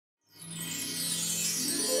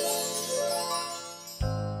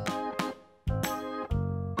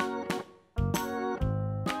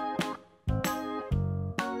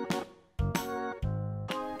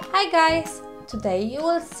Hi guys! Today you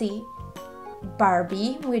will see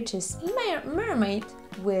Barbie, which is mermaid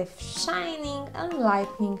with shining and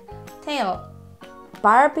lightning tail.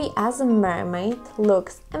 Barbie as a mermaid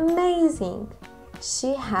looks amazing.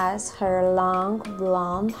 She has her long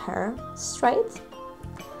blonde hair straight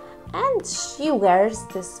and she wears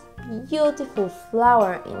this beautiful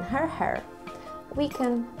flower in her hair. We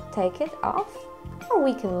can take it off or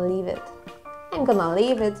we can leave it. I'm gonna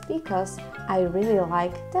leave it because I really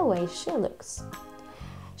like the way she looks.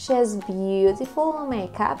 She has beautiful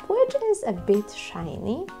makeup, which is a bit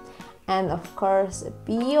shiny, and of course a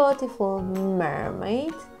beautiful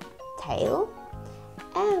mermaid tail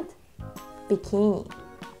and bikini.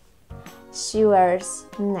 She wears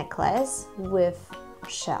necklace with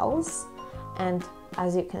shells, and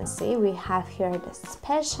as you can see we have here the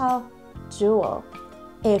special jewel.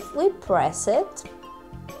 If we press it,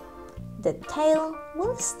 the tail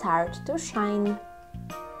will start to shine.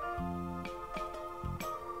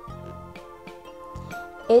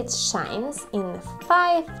 It shines in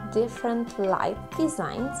 5 different light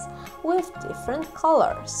designs with different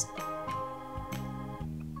colors.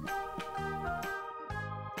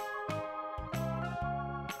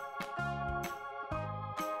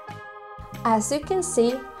 As you can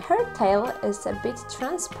see, her tail is a bit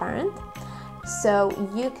transparent, so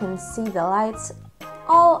you can see the lights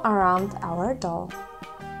all around our doll.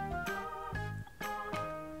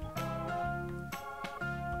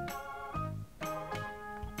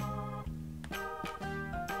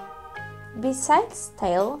 Besides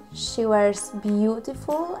tail, she wears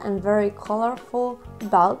beautiful and very colorful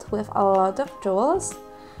belt with a lot of jewels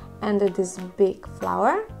and this big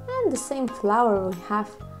flower, and the same flower we have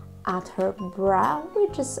at her bra,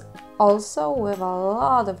 which is also with a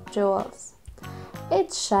lot of jewels.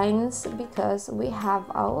 It shines because we have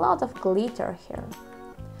a lot of glitter here.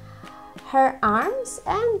 Her arms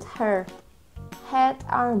and her head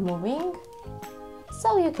are moving,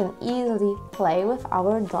 so you can easily play with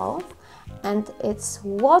our doll, and it's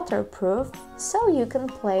waterproof, so you can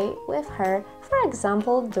play with her, for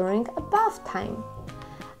example, during a bath time.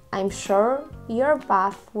 I'm sure your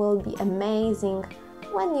bath will be amazing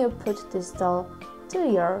when you put this doll to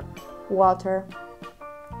your water